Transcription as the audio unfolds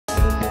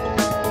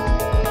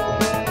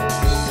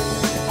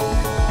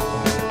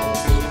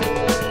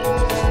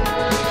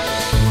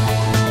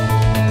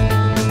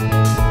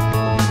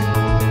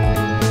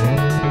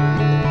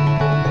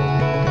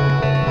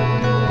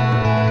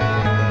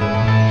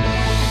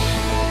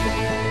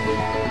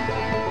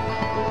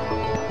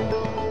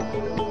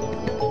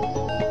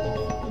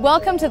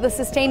Welcome to the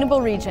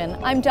Sustainable Region.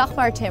 I'm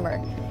Dagmar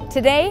Timmer.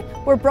 Today,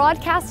 we're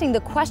broadcasting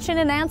the question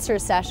and answer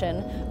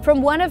session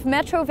from one of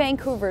Metro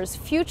Vancouver's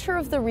Future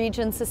of the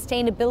Region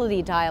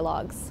Sustainability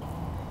Dialogues.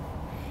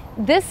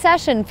 This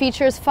session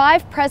features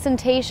 5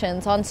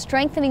 presentations on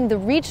strengthening the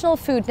regional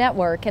food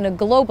network in a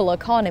global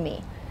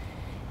economy.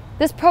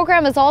 This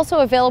program is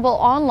also available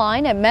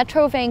online at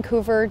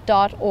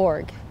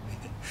metrovancouver.org.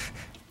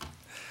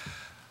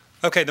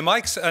 Okay, the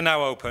mics are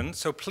now open,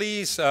 so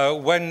please,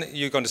 when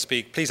you're going to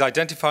speak, please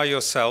identify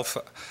yourself.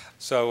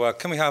 So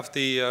can we have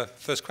the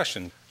first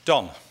question?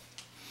 Don.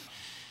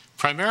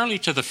 Primarily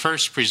to the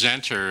first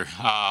presenter,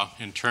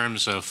 in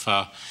terms of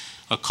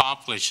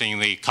accomplishing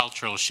the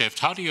cultural shift,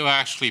 how do you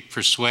actually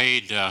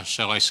persuade,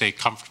 shall I say,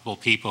 comfortable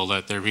people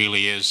that there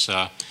really is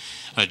a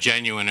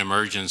genuine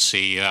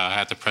emergency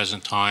at the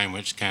present time,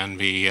 which can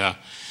be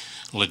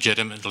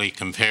legitimately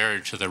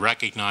compared to the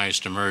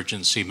recognized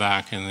emergency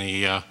back in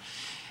the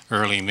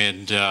early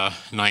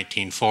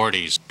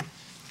mid-1940s?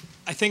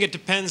 I think it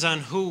depends on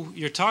who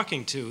you're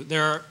talking to.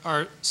 There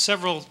are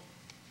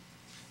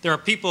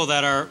people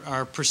that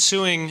are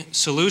pursuing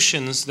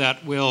solutions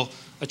that will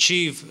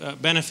achieve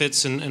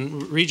benefits in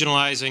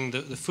regionalizing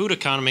the food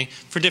economy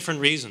for different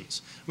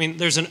reasons. I mean,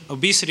 there's an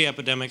obesity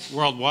epidemic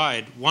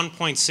worldwide.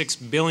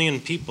 1.6 billion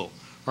people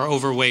are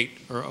overweight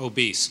or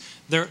obese.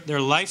 Their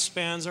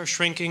lifespans are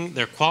shrinking,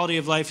 their quality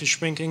of life is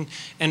shrinking,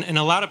 and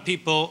a lot of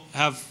people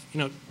have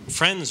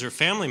friends or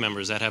family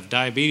members that have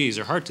diabetes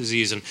or heart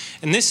disease, and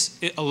this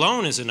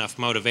alone is enough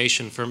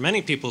motivation for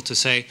many people to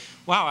say,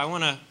 wow, I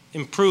want to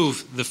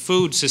improve the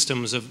food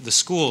systems of the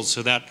schools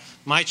so that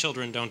my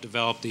children don't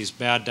develop these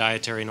bad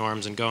dietary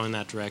norms and go in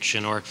that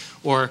direction, or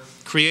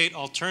create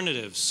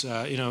alternatives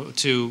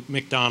to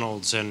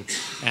McDonald's and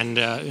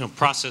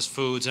processed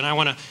foods, and I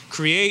want to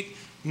create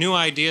new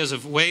ideas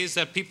of ways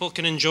that people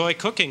can enjoy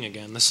cooking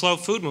again. The slow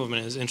food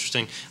movement is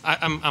interesting.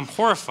 I'm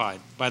horrified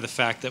by the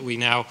fact that we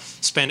now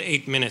spend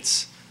 8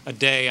 minutes a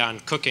day on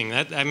cooking.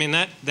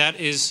 That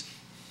is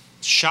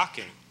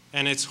shocking,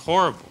 and it's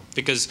horrible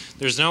because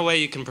there's no way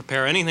you can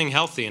prepare anything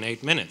healthy in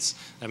 8 minutes.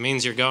 That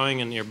means you're going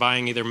and you're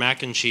buying either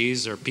mac and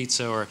cheese or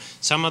pizza or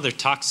some other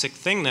toxic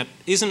thing that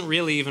isn't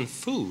really even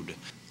food.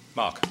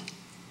 Mark.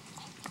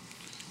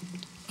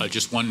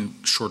 Just one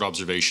short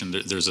observation.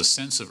 There's a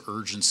sense of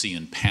urgency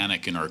and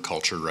panic in our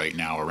culture right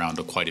now around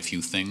quite a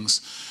few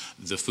things.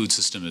 The food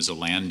system is a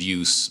land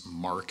use,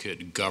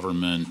 market,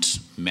 government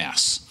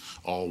mess,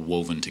 all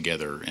woven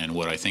together. And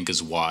what I think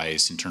is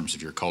wise in terms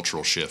of your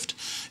cultural shift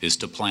is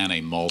to plan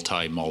a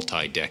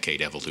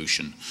multi-decade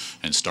evolution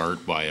and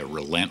start by a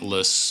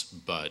relentless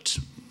but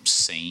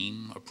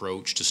sane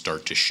approach to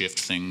start to shift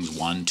things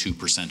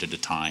 1-2% at a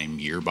time,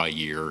 year by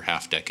year,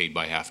 half decade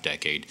by half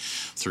decade,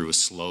 through a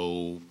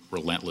slow,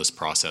 relentless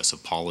process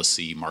of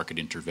policy, market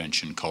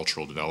intervention,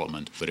 cultural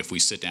development. But if we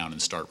sit down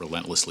and start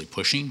relentlessly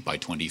pushing, by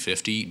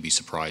 2050, you'd be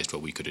surprised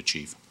what we could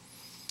achieve.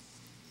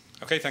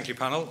 Okay, thank you,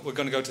 panel. We're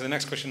going to go to the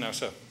next question now,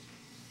 sir.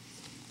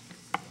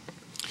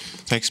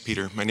 Thanks,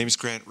 Peter. My name is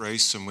Grant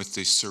Rice. I'm with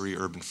the Surrey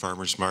Urban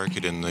Farmers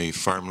Market and the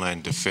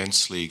Farmland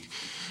Defence League.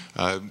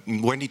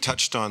 Wendy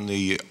touched on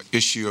the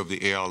issue of the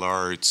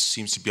ALR. It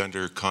seems to be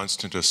under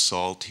constant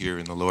assault here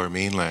in the Lower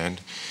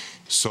Mainland.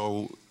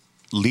 So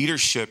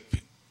leadership,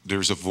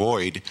 there's a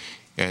void,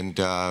 and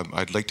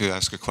I'd like to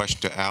ask a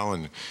question to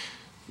Alan.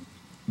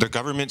 The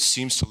government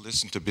seems to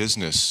listen to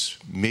business.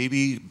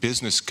 Maybe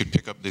business could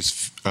pick up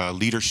this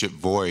leadership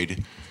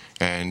void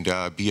and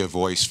be a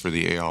voice for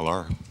the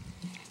ALR.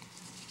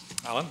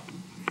 Alan?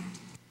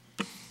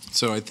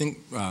 So I think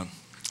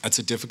that's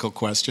a difficult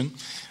question.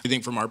 I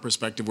think from our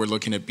perspective, we're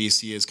looking at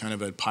BC as kind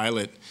of a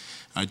pilot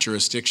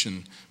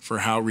jurisdiction for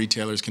how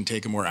retailers can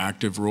take a more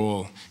active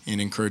role in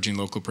encouraging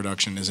local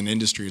production as an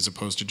industry as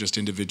opposed to just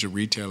individual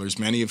retailers,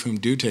 many of whom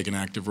do take an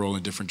active role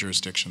in different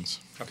jurisdictions.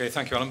 Okay,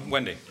 thank you, Alan.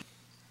 Wendy?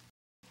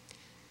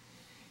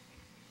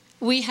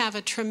 We have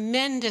a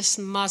tremendous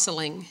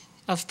muzzling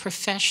of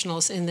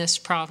professionals in this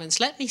province.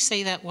 Let me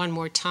say that one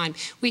more time.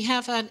 We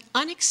have an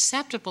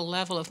unacceptable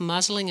level of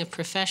muzzling of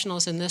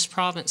professionals in this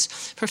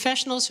province.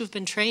 Professionals who've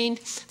been trained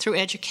through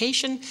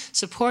education,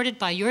 supported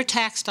by your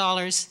tax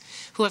dollars,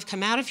 who have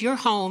come out of your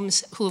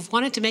homes, who have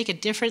wanted to make a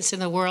difference in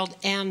the world,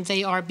 and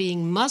they are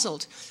being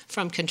muzzled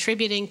from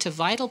contributing to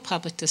vital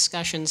public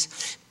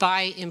discussions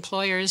by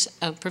employers,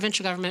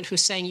 provincial government,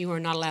 who's saying you are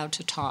not allowed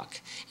to talk.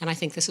 And I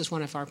think this is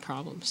one of our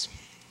problems.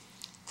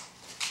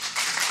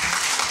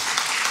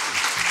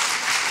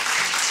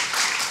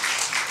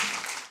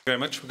 Very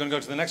much. We're going to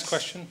go to the next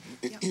question.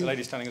 The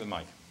lady standing at the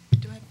mic.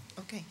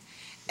 Okay.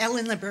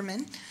 Ellen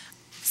Liberman.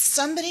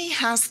 Somebody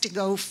has to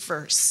go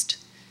first.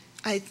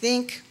 I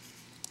think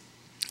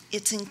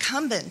it's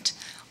incumbent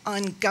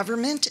on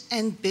government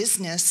and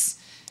business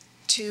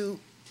to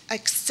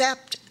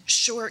accept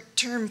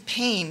short-term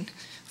pain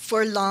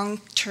for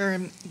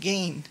long-term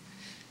gain.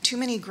 Too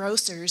many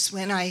grocers,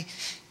 when I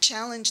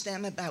challenge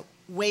them about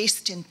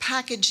waste in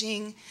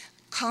packaging,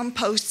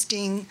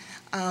 composting,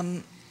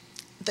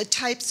 the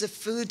types of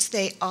foods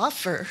they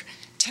offer,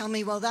 tell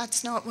me, well,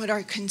 that's not what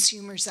our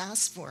consumers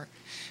ask for.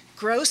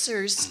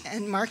 grocers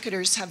and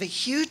marketers have a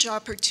huge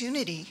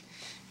opportunity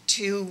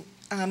to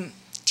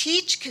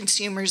teach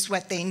consumers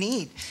what they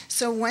need.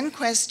 So one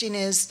question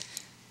is,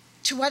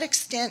 to what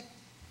extent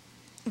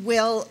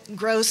will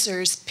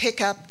grocers pick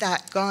up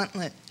that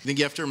gauntlet? I think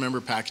you have to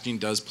remember packaging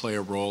does play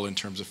a role in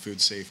terms of food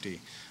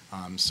safety.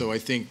 So I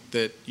think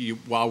that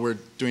while we're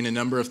doing a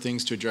number of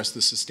things to address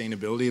the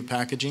sustainability of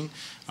packaging,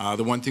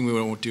 the one thing we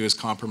won't do is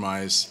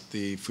compromise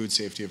the food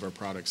safety of our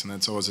products, and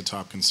that's always a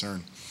top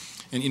concern.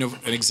 And an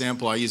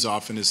example I use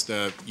often is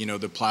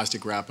the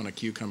plastic wrap on a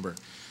cucumber.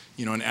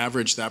 On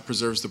average, that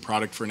preserves the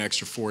product for an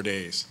extra 4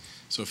 days.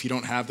 So if you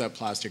don't have that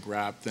plastic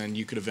wrap, then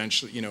you could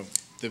eventually,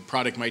 the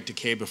product might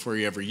decay before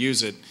you ever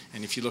use it.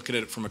 And if you look at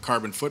it from a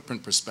carbon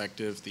footprint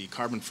perspective, the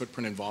carbon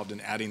footprint involved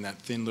in adding that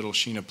thin little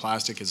sheen of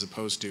plastic as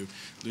opposed to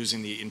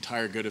losing the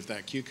entire good of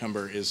that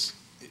cucumber it's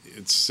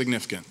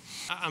significant.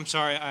 I'm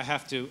sorry, I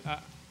have to.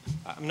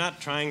 I'm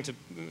not trying to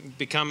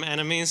become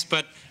enemies,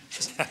 but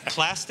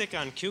plastic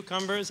on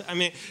cucumbers, I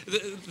mean,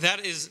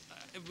 that is,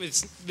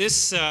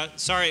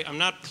 sorry, I'm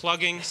not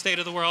plugging State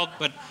of the World,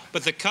 but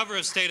the cover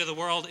of State of the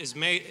World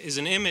is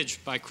an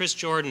image by Chris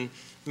Jordan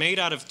made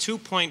out of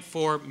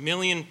 2.4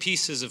 million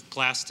pieces of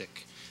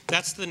plastic.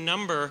 That's the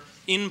number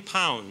in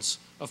pounds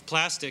of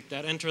plastic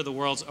that enter the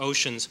world's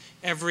oceans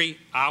every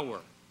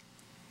hour.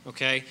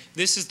 Okay?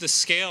 This is the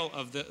scale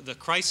of the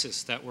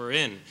crisis that we're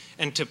in.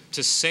 And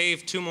to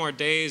save 2 more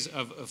days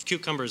of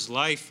cucumber's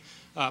life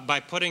by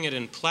putting it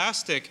in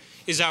plastic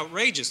is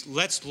outrageous.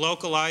 Let's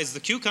localize the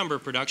cucumber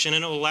production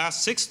and it will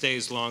last 6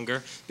 days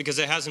longer because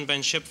it hasn't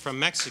been shipped from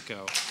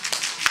Mexico.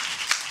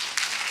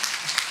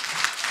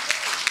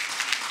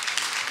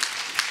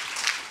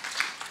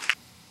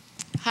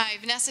 Hi,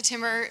 Vanessa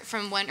Timmer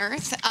from One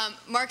Earth.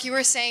 Mark, you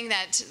were saying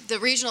that the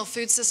regional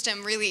food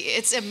system really,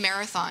 it's a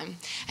marathon,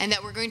 and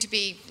that we're going to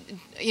be,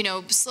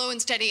 slow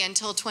and steady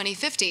until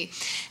 2050.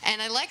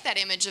 And I like that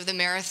image of the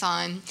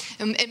marathon.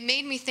 It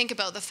made me think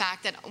about the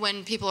fact that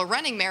when people are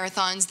running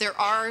marathons, there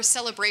are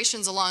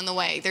celebrations along the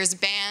way. There's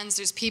bands,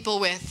 there's people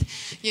with,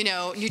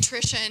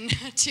 nutrition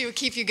to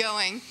keep you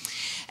going.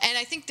 And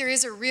I think there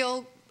is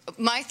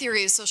my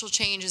theory of social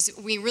change is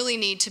we really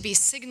need to be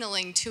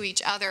signaling to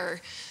each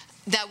other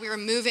that we're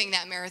moving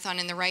that marathon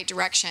in the right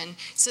direction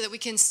so that we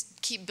can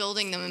keep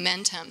building the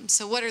momentum.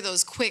 So what are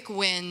those quick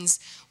wins?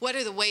 What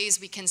are the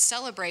ways we can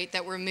celebrate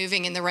that we're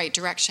moving in the right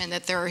direction,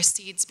 that there are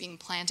seeds being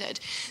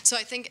planted? So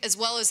I think as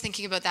well as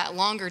thinking about that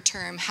longer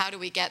term, how do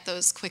we get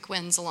those quick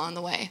wins along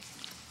the way?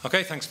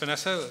 Okay, thanks,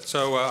 Vanessa.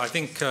 So I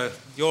think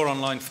you're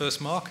online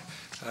first, Mark.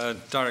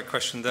 Direct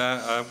question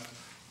there.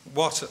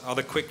 What are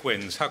the quick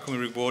wins? How can we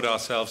reward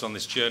ourselves on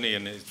this journey?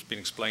 And it's been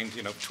explained,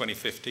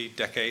 2050,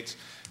 decades.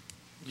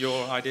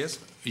 Your ideas?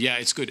 Yeah,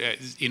 it's good.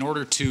 In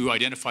order to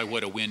identify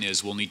what a win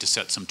is, we'll need to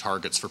set some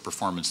targets for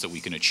performance that we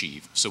can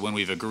achieve. So when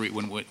we've agreed,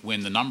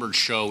 when the numbers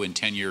show in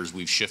 10 years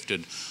we've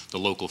shifted the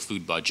local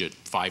food budget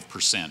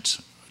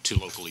 5% to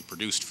locally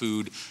produced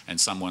food, and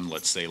someone,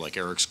 let's say like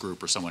Eric's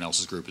group or someone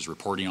else's group is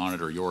reporting on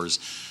it, or yours,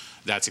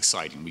 that's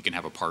exciting. We can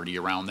have a party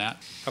around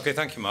that. Okay,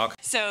 thank you, Mark.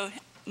 So,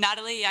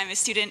 Natalie, I'm a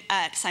student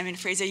at Simon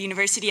Fraser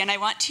University, and I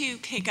want to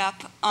pick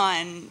up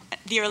on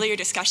the earlier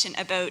discussion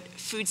about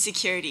food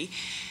security.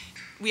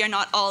 We are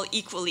not all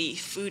equally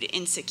food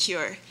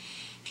insecure.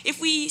 If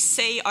we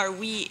say our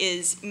we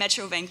is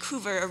Metro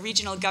Vancouver, a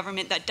regional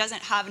government that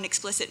doesn't have an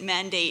explicit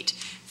mandate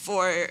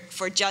for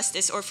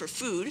justice or for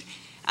food,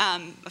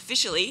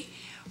 officially,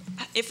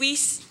 if we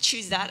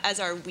choose that as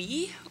our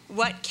we,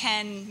 what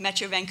can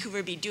Metro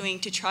Vancouver be doing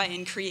to try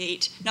and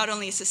create not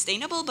only a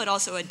sustainable but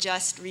also a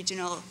just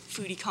regional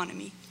food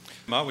economy?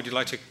 Mark, would you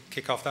like to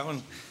kick off that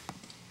one?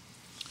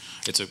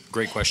 It's a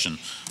great question.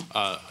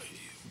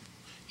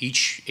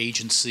 Each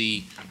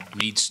agency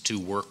needs to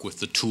work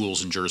with the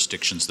tools and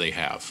jurisdictions they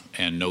have,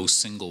 and no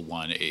single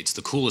one. It's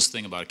the coolest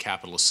thing about a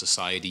capitalist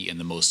society and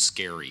the most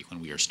scary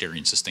when we are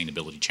staring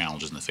sustainability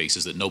challenges in the face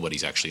is that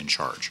nobody's actually in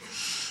charge.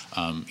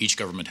 Each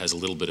government has a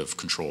little bit of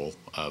control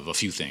of a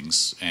few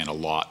things and a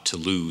lot to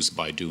lose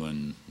by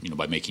doing,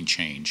 by making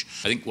change.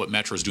 I think what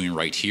Metro is doing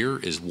right here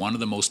is one of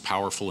the most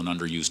powerful and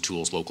underused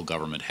tools local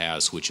government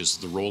has, which is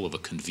the role of a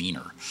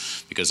convener.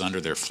 Because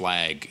under their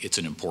flag, it's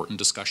an important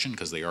discussion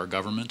because they are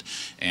government,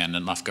 and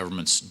enough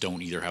governments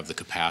don't either have the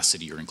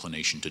capacity or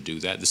inclination to do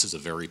that. This is a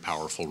very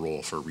powerful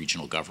role for a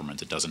regional government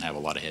that doesn't have a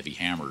lot of heavy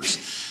hammers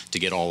to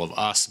get all of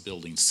us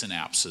building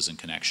synapses and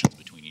connections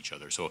between each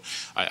other. So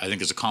I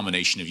think it's a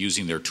combination of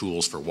using their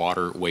tools for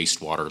water,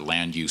 wastewater,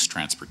 land use,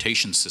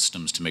 transportation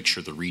systems to make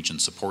sure the region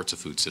supports a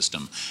food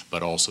system,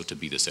 but also to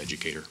be this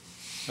educator.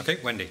 Okay,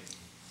 Wendy.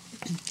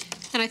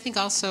 And I think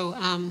also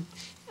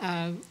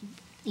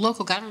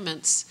local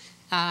governments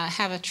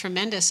have a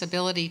tremendous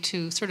ability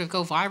to sort of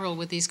go viral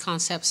with these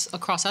concepts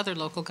across other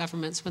local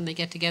governments when they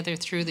get together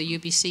through the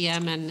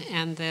UBCM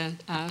and the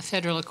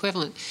federal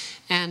equivalent.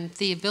 And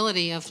the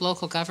ability of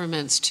local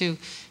governments to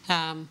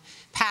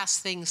pass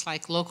things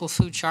like local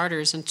food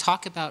charters and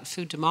talk about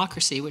food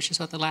democracy, which is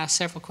what the last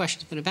several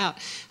questions have been about,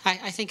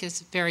 I think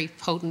is a very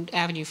potent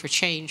avenue for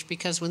change,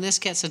 because when this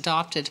gets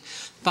adopted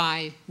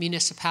by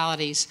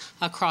municipalities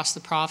across the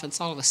province,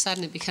 all of a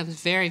sudden it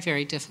becomes very,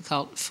 very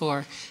difficult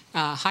for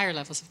higher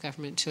levels of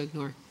government to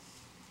ignore.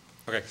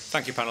 Okay,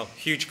 thank you, panel.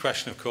 Huge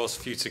question, of course,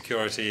 food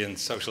security and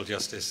social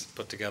justice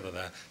put together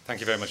there. Thank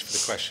you very much for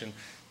the question.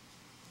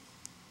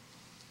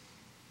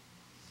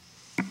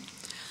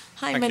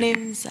 Hi, my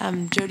name's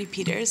Jody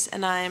Peters,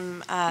 and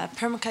I'm a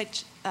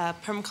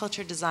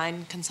permaculture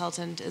design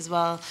consultant as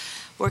well,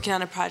 working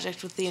on a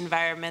project with the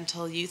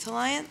Environmental Youth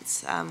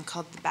Alliance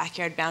called the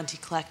Backyard Bounty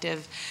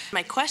Collective.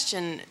 My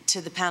question to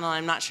the panel,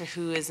 I'm not sure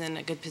who is in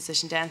a good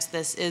position to answer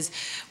this, is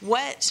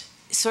what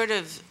sort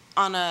of,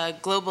 on a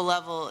global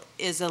level,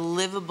 is a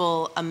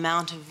livable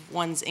amount of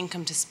one's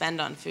income to spend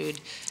on food?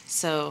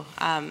 So,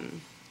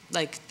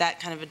 like,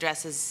 that kind of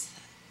addresses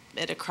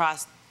it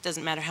across.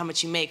 Doesn't matter how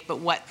much you make, but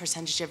what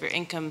percentage of your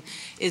income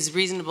is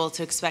reasonable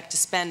to expect to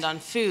spend on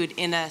food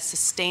in a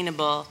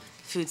sustainable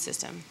food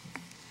system?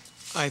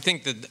 I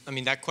think that, I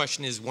mean, that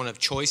question is one of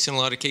choice in a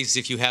lot of cases.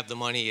 If you have the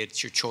money,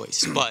 it's your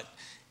choice. But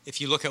if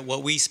you look at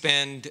what we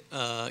spend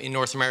in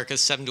North America,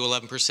 7 to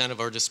 11% of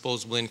our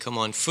disposable income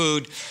on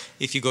food.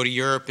 If you go to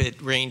Europe, it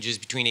ranges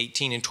between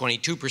 18 and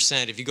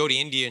 22%. If you go to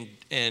India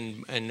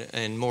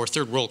and more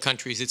third world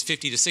countries, it's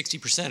 50 to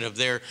 60% of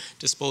their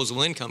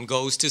disposable income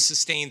goes to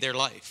sustain their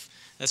life.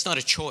 That's not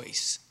a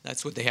choice.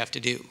 That's what they have to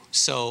do.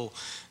 So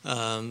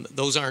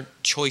those aren't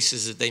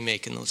choices that they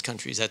make in those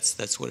countries.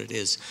 That's what it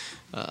is.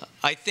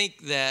 I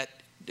think that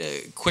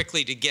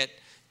quickly to get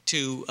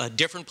to a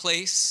different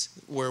place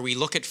where we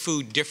look at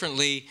food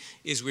differently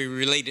is we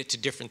relate it to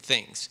different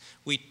things.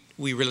 We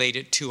relate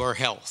it to our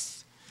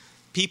health.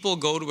 People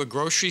go to a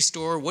grocery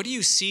store. What do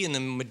you see in the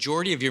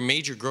majority of your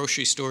major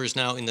grocery stores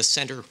now in the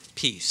center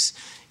piece?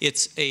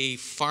 It's a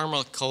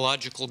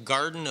pharmacological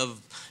garden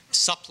of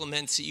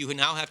supplements that you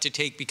now have to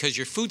take because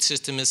your food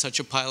system is such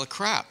a pile of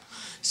crap.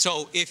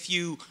 So if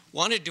you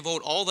want to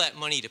devote all that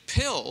money to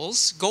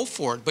pills, go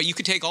for it. But you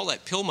could take all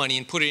that pill money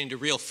and put it into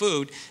real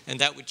food, and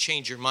that would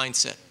change your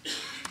mindset.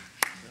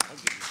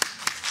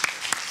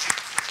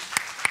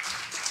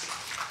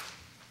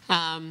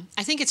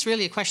 I think it's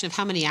really a question of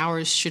how many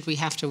hours should we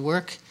have to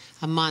work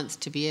a month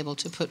to be able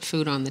to put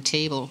food on the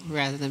table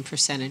rather than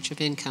percentage of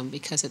income,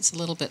 because it's a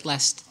little bit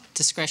less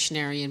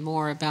discretionary and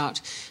more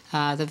about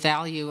the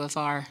value of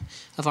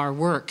our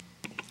work.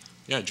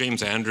 Yeah,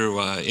 James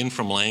Andrew, in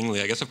from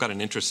Langley. I guess I've got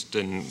an interest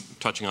in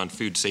touching on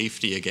food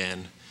safety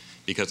again,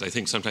 because I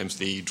think sometimes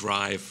the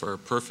drive for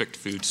perfect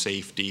food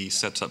safety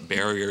sets up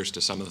barriers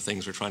to some of the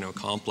things we're trying to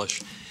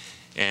accomplish.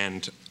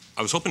 And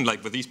I was hoping,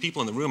 like, with these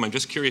people in the room, I'm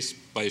just curious,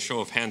 by a show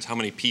of hands, how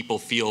many people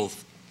feel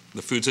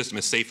the food system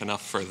is safe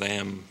enough for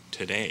them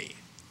today,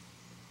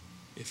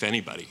 if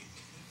anybody.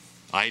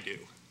 I do.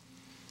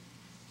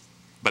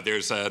 But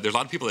there's a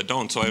lot of people that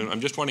don't, so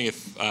I'm just wondering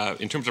if,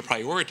 in terms of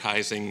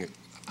prioritizing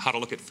how to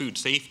look at food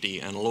safety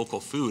and local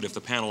food, if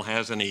the panel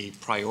has any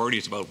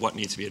priorities about what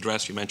needs to be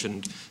addressed. You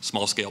mentioned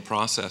small-scale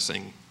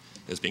processing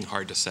as being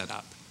hard to set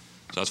up.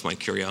 So that's my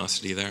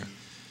curiosity there.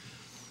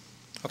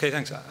 Okay,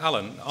 thanks.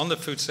 Alan, on the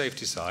food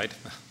safety side,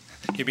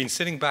 you've been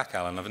sitting back,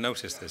 Alan. I've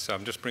noticed this, so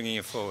I'm just bringing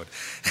you forward.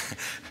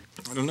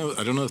 I don't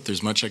know if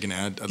there's much I can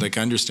add. Like,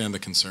 I understand the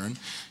concern.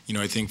 You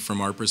know, I think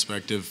from our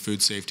perspective,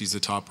 food safety is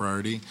the top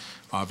priority.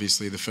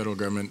 Obviously, the federal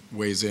government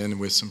weighs in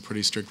with some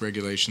pretty strict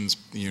regulations,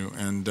 you know,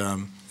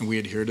 and we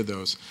adhere to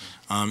those.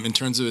 In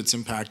terms of its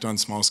impact on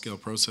small-scale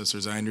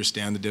processors, I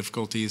understand the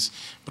difficulties,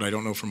 but I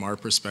don't know from our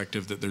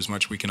perspective that there's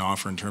much we can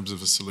offer in terms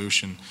of a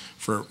solution.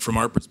 From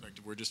our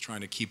perspective, we're just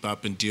trying to keep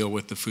up and deal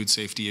with the food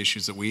safety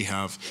issues that we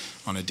have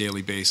on a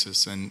daily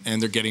basis, and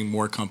they're getting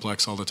more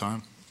complex all the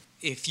time.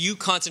 If you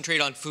concentrate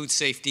on food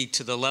safety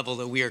to the level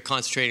that we are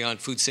concentrating on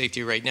food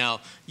safety right now,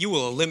 you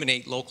will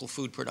eliminate local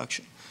food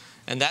production.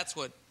 And that's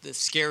what the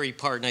scary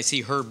part, and I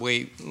see Herb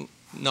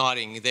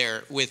nodding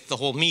there, with the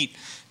whole meat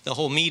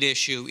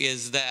issue,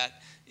 is that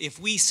if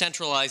we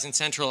centralize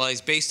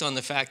based on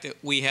the fact that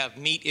we have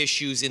meat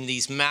issues in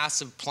these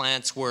massive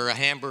plants where a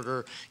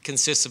hamburger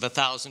consists of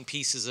 1,000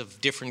 pieces of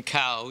different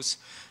cows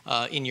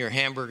in your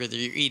hamburger that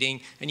you're eating,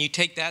 and you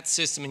take that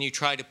system and you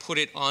try to put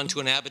it onto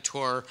an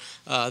abattoir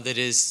that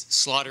is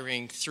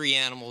slaughtering 3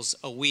 animals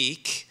a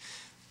week,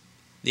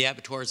 the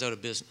abattoir is out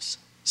of business.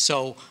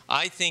 So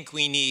I think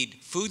we need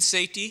food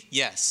safety,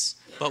 yes,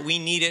 but we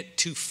need it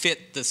to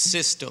fit the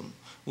system.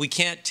 We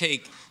can't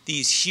take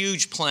these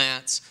huge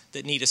plants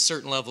that need a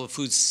certain level of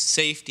food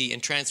safety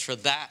and transfer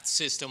that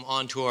system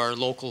onto our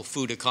local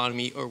food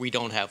economy, or we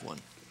don't have one.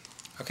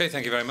 Okay,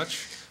 thank you very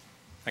much.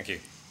 Thank you.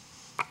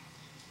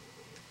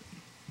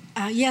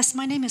 Yes,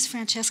 my name is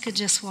Francesca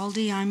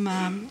Gesualdi.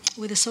 I'm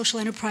with a social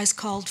enterprise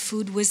called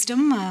Food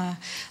Wisdom,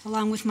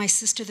 along with my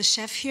sister, the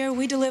chef here.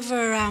 We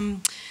deliver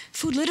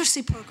food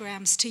literacy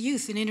programs to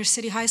youth in inner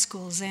city high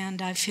schools,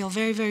 and I feel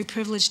very, very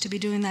privileged to be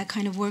doing that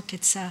kind of work.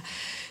 It's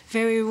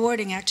very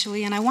rewarding,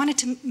 actually. And I wanted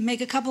to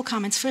make a couple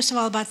comments. First of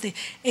all, about the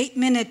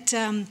 8-minute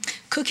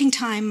cooking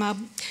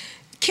time.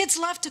 Kids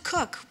love to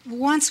cook.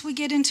 Once we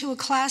get into a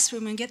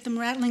classroom and get them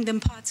rattling them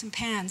pots and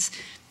pans,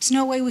 there's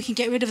no way we can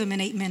get rid of them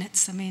in 8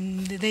 minutes. I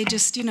mean, they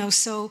just,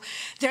 so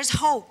there's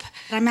hope.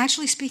 I'm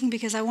actually speaking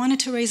because I wanted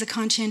to raise a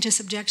conscientious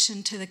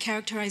objection to the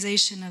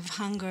characterization of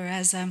hunger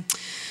as a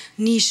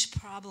niche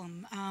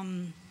problem.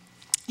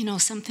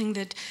 Something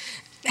that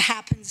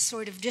happens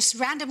sort of just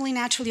randomly,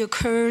 naturally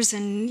occurs,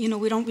 and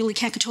we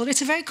can't control it.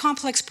 It's a very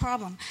complex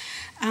problem.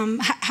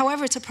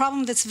 However, it's a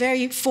problem that's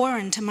very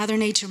foreign to Mother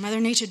Nature. Mother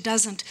Nature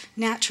doesn't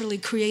naturally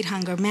create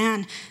hunger.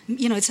 Man,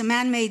 it's a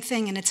man-made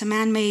thing, and it's a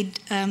man-made,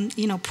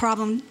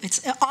 problem.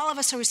 All of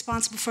us are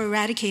responsible for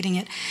eradicating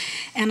it,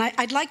 and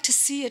I'd like to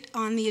see it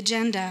on the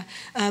agenda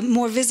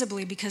more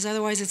visibly, because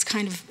otherwise it's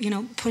kind of,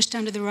 pushed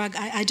under the rug.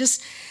 I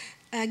just,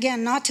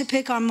 again, not to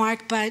pick on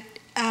Mark, but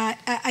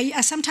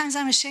sometimes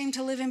I'm ashamed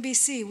to live in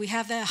BC. We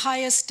have the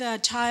highest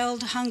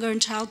child hunger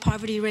and child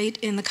poverty rate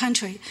in the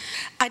country.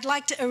 I'd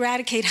like to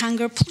eradicate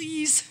hunger,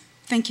 please.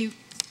 Thank you.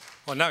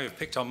 Well, now you've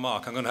picked on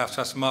Mark. I'm going to have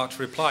to ask Mark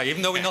to reply,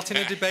 even though we're not in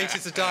a debate,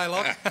 it's a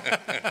dialogue.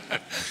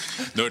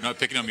 No, not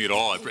picking on me at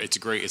all. It's a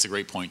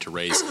great point to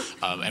raise,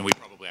 and we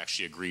probably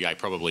actually agree. I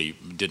probably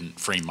didn't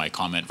frame my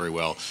comment very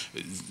well.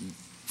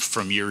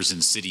 From years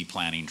in city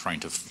planning, trying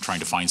to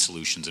find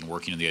solutions and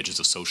working on the edges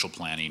of social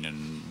planning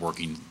and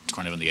working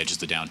kind of on the edges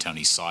of the downtown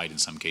east side in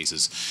some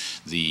cases,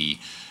 the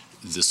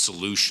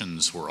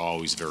solutions were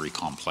always very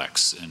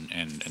complex,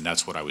 and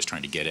that's what I was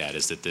trying to get at,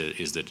 is that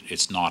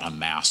it's not a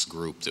mass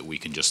group that we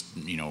can just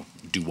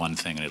do one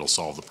thing and it'll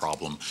solve the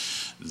problem.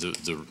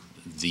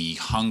 The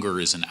hunger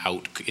is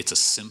it's a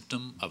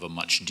symptom of a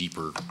much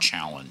deeper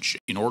challenge.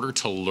 In order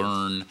to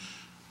learn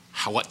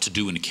what to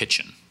do in a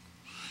kitchen,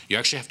 you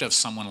actually have to have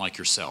someone like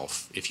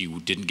yourself, if you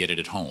didn't get it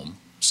at home.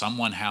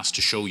 Someone has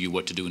to show you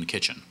what to do in the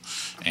kitchen.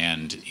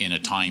 And in a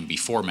time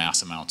before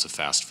mass amounts of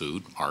fast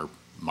food, our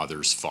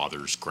mothers,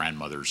 fathers,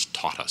 grandmothers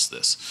taught us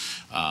this.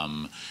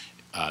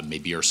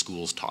 Maybe our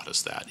schools taught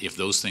us that. If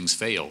those things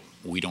fail,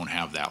 we don't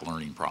have that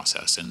learning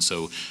process. And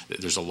so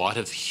there's a lot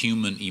of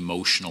human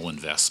emotional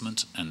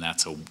investment, and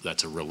that's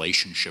a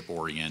relationship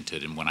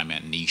oriented. And when I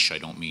meant niche, I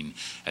don't mean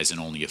as in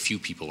only a few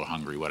people are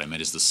hungry. What I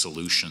meant is the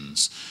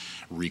solutions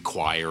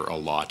require a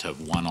lot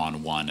of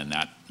one-on-one, and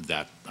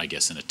that I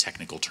guess in a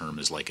technical term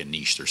is like a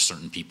niche. There's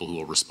certain people who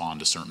will respond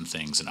to certain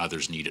things, and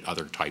others need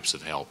other types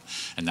of help,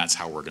 and that's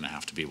how we're going to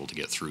have to be able to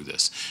get through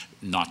this.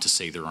 Not to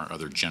say there aren't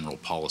other general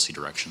policy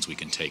directions we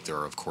can take.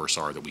 There of course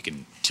are, that we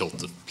can tilt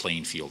the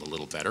playing field a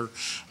little better.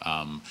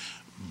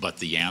 But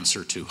the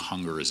answer to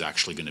hunger is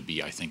actually going to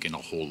be, I think, in a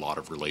whole lot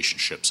of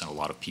relationships and a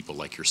lot of people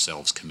like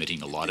yourselves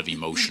committing a lot of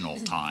emotional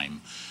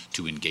time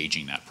to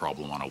engaging that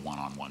problem on a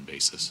one-on-one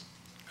basis.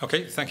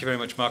 Okay, thank you very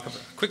much, Mark. A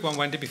quick one,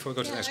 Wendy, before we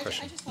go to the next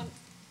question.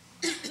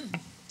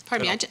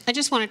 Pardon me, I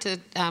just wanted to,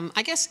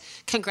 I guess,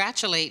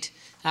 congratulate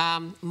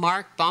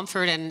Mark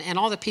Bomford and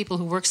all the people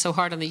who worked so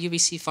hard on the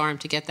UBC farm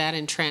to get that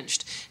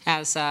entrenched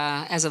as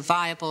a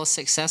viable,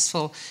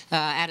 successful,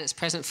 at its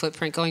present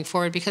footprint going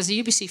forward, because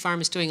the UBC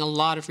farm is doing a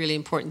lot of really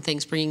important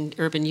things, bringing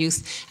urban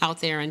youth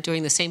out there and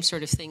doing the same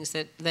sort of things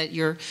that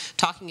you're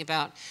talking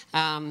about,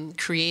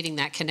 creating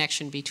that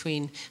connection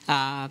between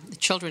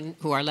children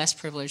who are less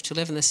privileged who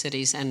live in the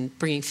cities and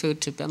bringing food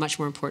to a much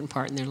more important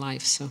part in their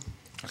life. So.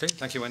 Okay,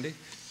 thank you, Wendy.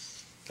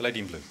 The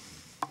lady in blue.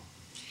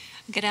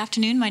 Good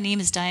afternoon. My name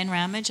is Diane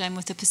Ramage. I'm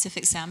with the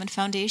Pacific Salmon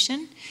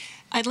Foundation.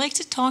 I'd like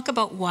to talk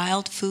about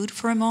wild food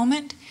for a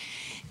moment.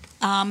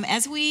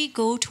 As we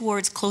go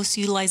towards close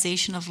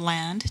utilization of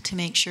land to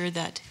make sure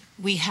that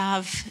we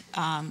have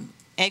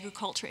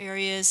agriculture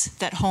areas,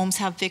 that homes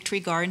have victory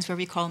gardens, where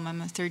we call them,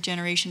 I'm a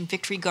third-generation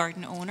victory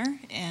garden owner,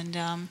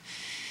 and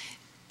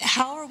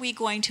how are we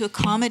going to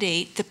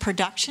accommodate the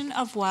production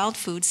of wild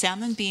food,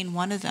 salmon being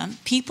one of them?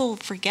 People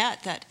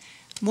forget that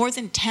more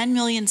than 10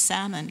 million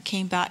salmon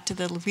came back to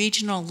the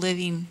regional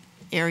living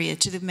area,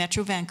 to the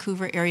Metro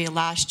Vancouver area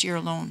last year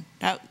alone.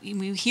 Now,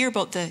 we hear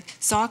about the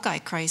sockeye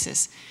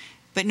crisis,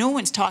 but no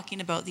one's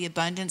talking about the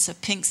abundance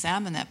of pink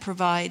salmon that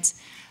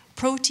provides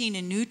protein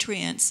and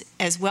nutrients,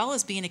 as well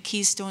as being a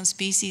keystone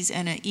species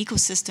and an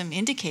ecosystem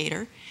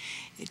indicator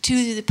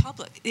to the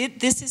public.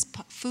 This is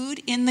food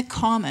in the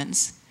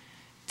commons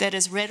that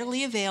is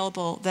readily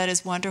available, that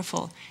is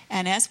wonderful.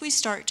 And as we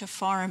start to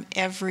farm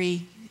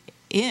every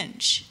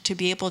inch to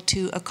be able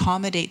to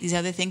accommodate these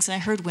other things. And I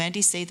heard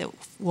Wendy say that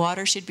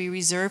water should be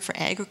reserved for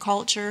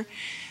agriculture.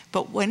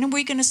 But when are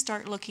we going to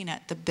start looking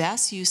at the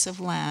best use of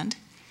land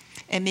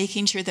and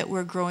making sure that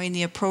we're growing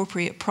the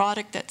appropriate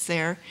product that's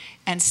there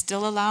and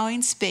still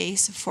allowing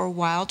space for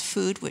wild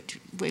food, which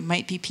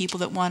might be people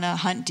that want to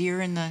hunt deer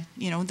in the,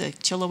 the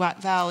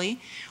Chilliwack Valley,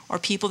 or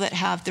people that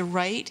have the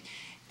right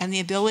and the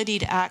ability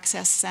to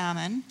access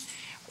salmon,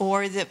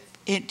 or the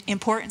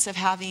importance of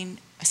having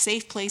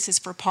safe places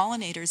for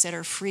pollinators that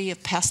are free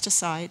of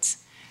pesticides,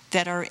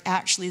 that are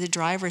actually the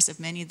drivers of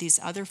many of these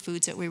other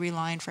foods that we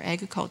rely on for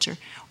agriculture.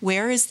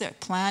 Where is the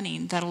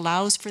planning that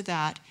allows for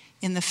that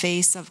in the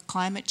face of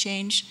climate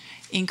change,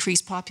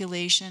 increased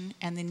population,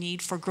 and the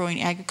need for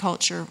growing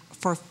agriculture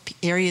for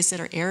areas that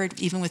are arid,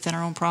 even within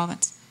our own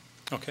province?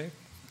 Okay,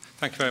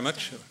 thank you very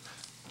much.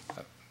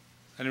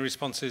 Any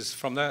responses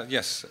from there?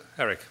 Yes,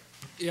 Eric.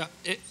 Yeah,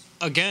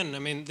 again, I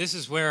mean, this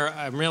is where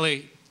I'm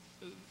really,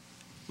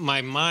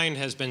 my mind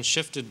has been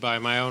shifted by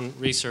my own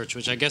research,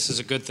 which I guess is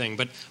a good thing.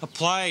 But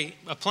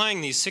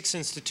applying these 6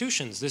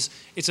 institutions,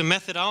 it's a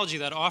methodology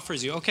that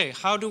offers you, okay,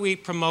 how do we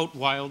promote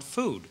wild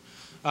food?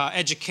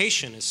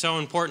 Education is so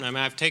important. I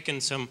mean, I've taken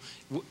some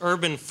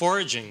urban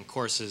foraging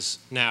courses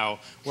now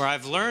where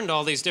I've learned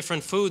all these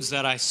different foods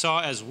that I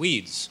saw as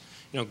weeds.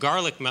 You know,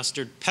 garlic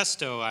mustard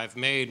pesto I've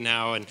made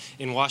now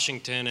in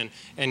Washington,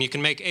 and you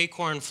can make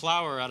acorn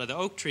flour out of the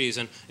oak trees,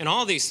 and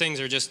all these things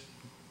are just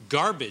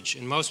garbage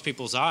in most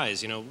people's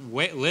eyes, you know,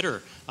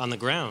 litter on the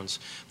grounds.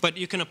 But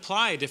you can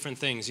apply different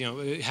things, you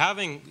know,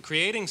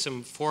 creating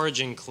some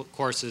foraging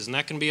courses, and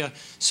that can be a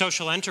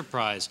social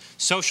enterprise,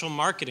 social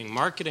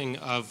marketing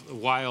of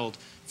wild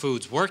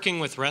foods, working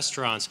with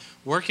restaurants,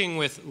 working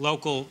with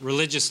local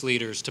religious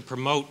leaders to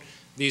promote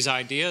these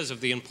ideas of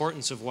the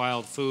importance of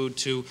wild food,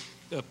 to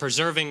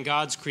preserving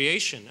God's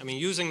creation. I mean,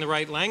 using the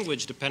right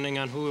language depending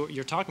on who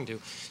you're talking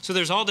to. So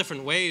there's all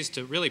different ways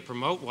to really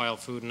promote wild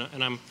food,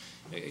 and I'm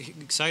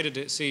excited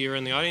to see you're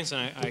in the audience,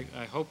 and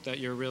I hope that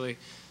you're really,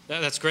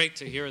 that's great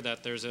to hear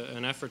that there's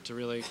an effort to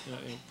really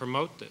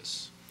promote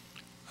this.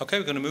 Okay,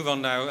 we're going to move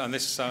on now, and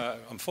this,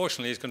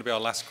 unfortunately, is going to be our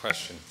last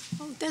question.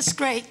 Oh, that's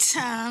great.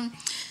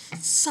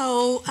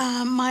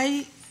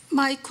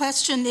 My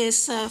question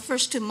is,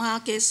 first to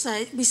Mark, is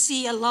we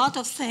see a lot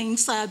of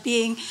things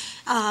being,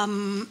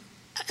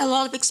 a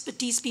lot of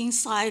expertise being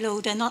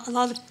siloed, and a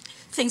lot of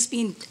things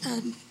being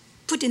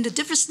put into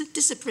different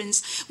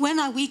disciplines. When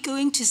are we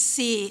going to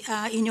see,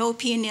 in your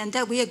opinion,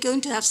 that we are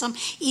going to have some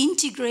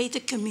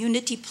integrated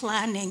community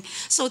planning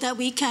so that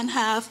we can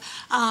have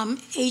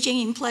aging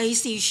in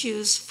place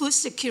issues, food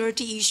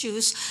security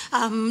issues,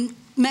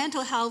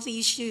 mental health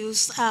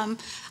issues,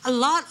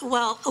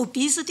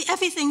 obesity,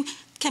 everything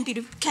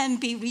can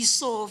be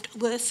resolved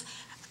with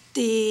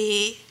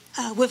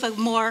with a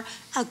more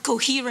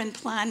coherent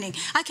planning.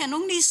 I can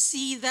only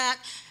see that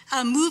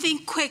moving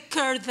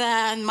quicker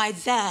than my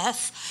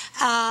death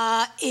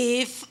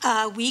if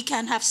we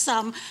can have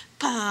some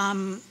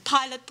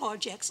pilot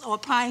projects or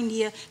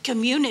pioneer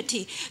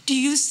community. Do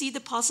you see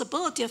the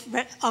possibility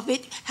of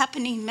it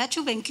happening in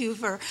Metro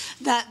Vancouver,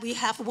 that we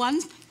have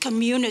one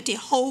community,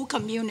 whole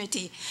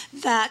community,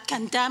 that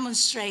can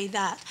demonstrate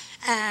that?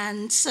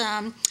 And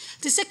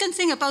the second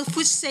thing about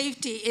food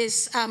safety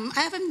is I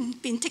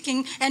haven't been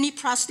taking any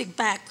plastic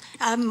bag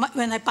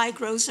when I buy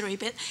grocery,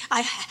 but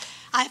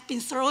I've been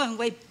throwing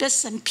away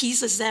bits and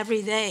pieces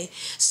every day.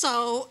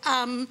 So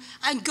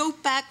I go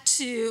back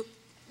to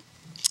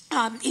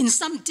in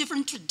some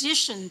different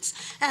traditions,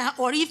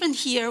 or even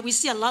here, we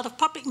see a lot of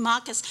public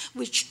markets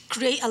which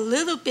create a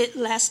little bit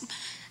less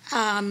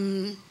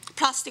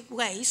plastic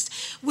waste.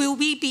 Will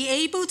we be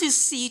able to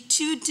see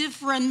 2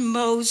 different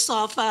modes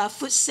of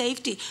food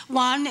safety?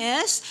 One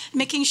is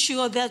making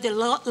sure that the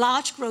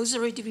large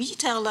grocery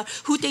retailer,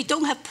 who they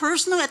don't have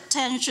personal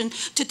attention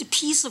to the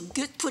piece of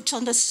good put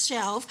on the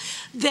shelf,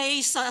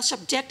 they are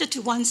subjected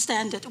to one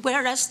standard,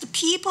 whereas the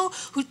people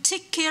who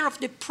take care of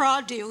the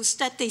produce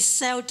that they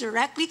sell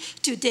directly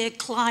to their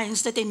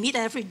clients that they meet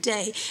every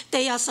day,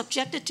 they are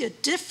subjected to a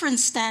different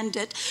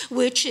standard,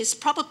 which is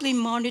probably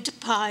monitored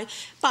by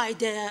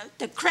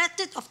the credit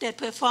of their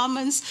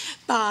performance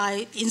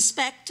by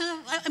inspector.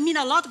 I mean,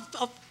 a lot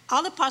of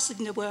other parts of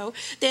the world,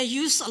 they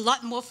use a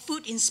lot more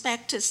food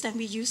inspectors than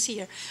we use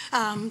here.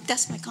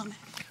 That's my comment.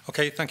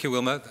 Okay, thank you,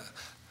 Wilma.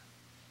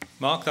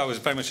 Mark, that was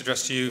very much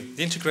addressed to you.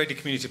 The integrated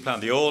community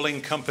plan, the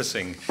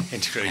all-encompassing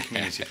integrated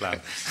community plan.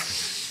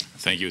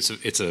 Thank you.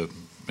 It's a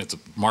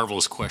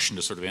marvelous question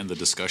to sort of end the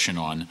discussion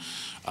on,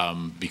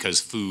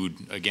 because food,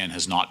 again,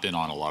 has not been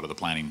on a lot of the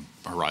planning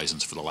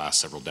horizons for the last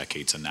several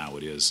decades, and now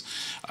it is.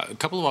 A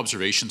couple of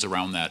observations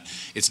around that.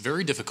 It's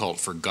very difficult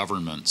for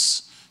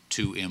governments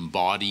to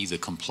embody the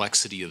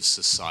complexity of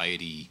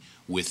society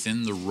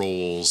within the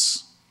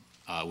roles,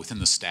 within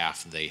the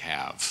staff they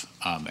have,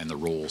 and the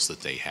roles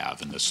that they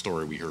have. And the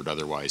story we heard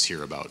otherwise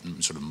here about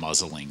sort of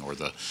muzzling, or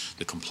the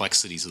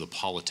complexities of the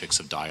politics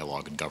of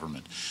dialogue and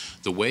government.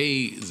 The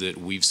way that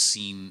we've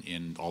seen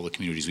in all the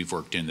communities we've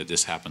worked in that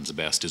this happens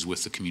best is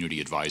with the community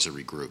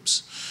advisory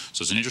groups.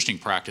 So it's an interesting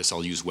practice.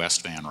 I'll use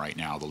West Van right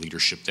now, the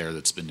leadership there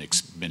that's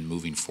been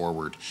moving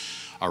forward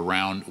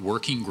around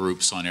working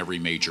groups on every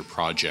major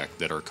project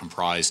that are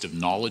comprised of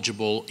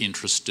knowledgeable,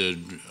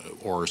 interested,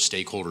 or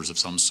stakeholders of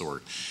some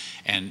sort.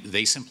 And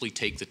they simply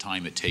take the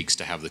time it takes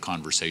to have the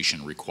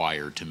conversation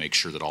required to make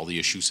sure that all the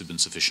issues have been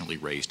sufficiently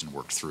raised and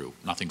worked through.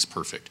 Nothing's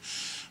perfect.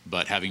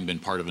 But having been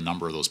part of a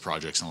number of those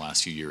projects in the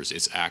last few years,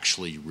 it's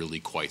actually really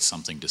quite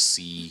something to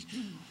see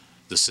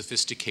the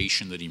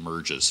sophistication that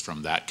emerges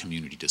from that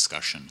community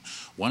discussion.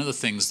 One of the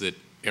things that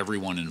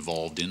everyone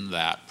involved in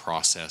that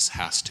process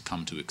has to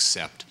come to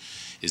accept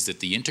is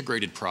that the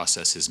integrated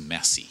process is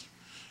messy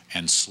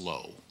and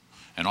slow.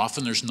 And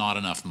often there's not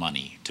enough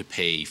money to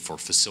pay for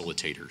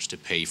facilitators, to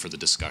pay for the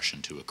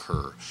discussion to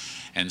occur.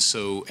 And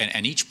so,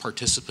 and each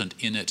participant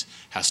in it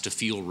has to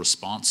feel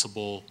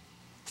responsible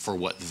for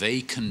what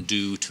they can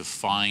do to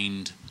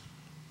find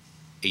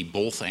a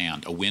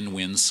both-and, a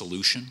win-win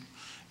solution,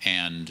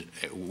 and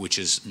which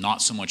is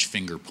not so much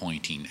finger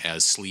pointing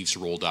as sleeves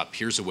rolled up.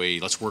 Here's a way,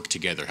 let's work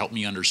together, help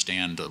me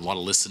understand, a lot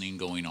of listening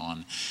going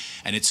on.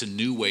 And it's a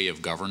new way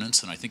of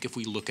governance, and I think if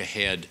we look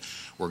ahead,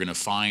 we're going to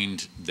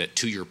find that,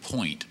 to your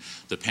point,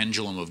 the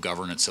pendulum of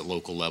governance at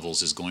local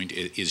levels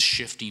is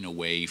shifting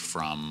away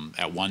from,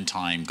 at one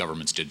time,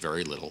 governments did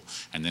very little,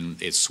 and then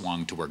it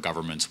swung to where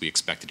governments, we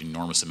expected an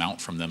enormous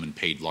amount from them and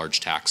paid large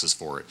taxes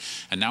for it.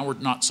 And now we're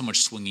not so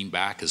much swinging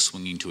back as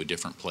swinging to a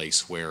different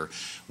place where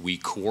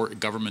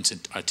governments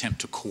attempt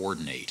to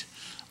coordinate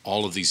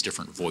all of these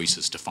different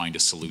voices to find a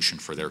solution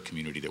for their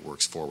community that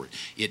works forward.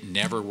 It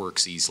never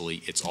works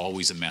easily. It's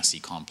always a messy,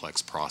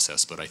 complex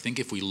process. But I think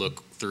if we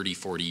look 30,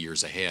 40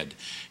 years ahead,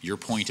 your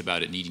point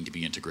about it needing to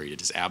be integrated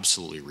is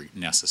absolutely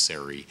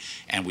necessary.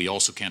 And we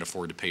also can't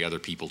afford to pay other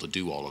people to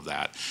do all of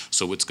that.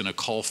 So it's going to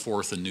call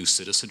forth a new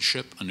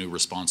citizenship, a new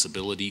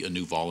responsibility, a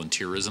new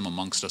volunteerism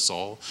amongst us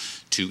all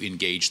to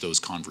engage those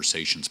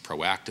conversations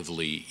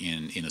proactively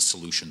in a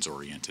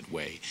solutions-oriented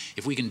way.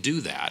 If we can do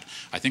that,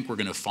 I think we're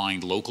going to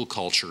find local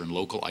culture and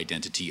local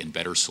identity and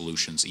better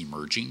solutions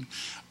emerging.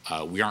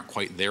 We aren't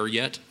quite there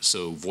yet,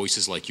 so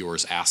voices like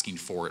yours asking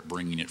for it,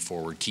 bringing it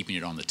forward, keeping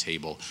it on the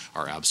table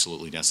are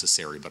absolutely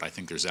necessary. But I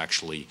think there's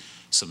actually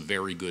some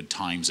very good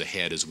times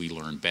ahead as we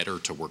learn better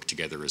to work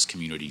together as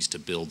communities to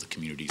build the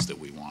communities that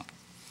we want.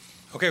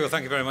 Okay, well,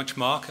 thank you very much,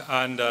 Mark.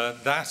 And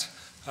that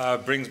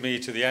brings me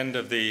to the end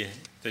of the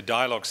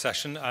dialogue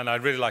session, and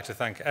I'd really like to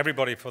thank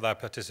everybody for their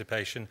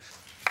participation.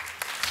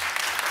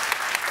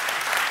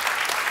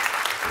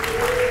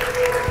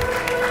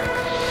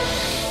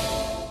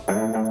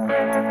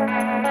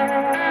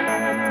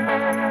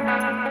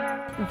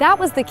 That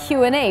was the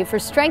Q&A for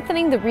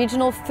Strengthening the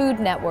Regional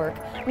Food Network,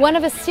 one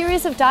of a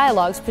series of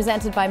dialogues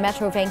presented by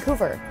Metro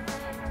Vancouver.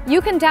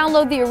 You can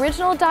download the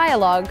original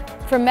dialogue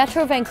from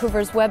Metro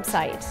Vancouver's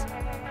website.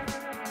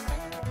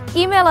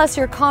 Email us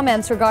your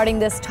comments regarding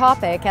this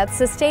topic at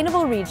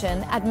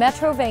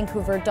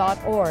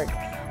sustainableregion@metrovancouver.org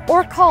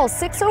or call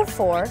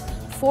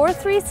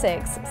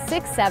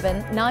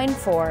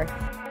 604-436-6794.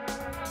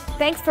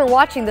 Thanks for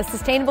watching The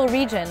Sustainable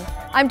Region.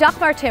 I'm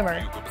Dagmar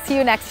Timmer. See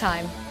you next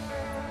time.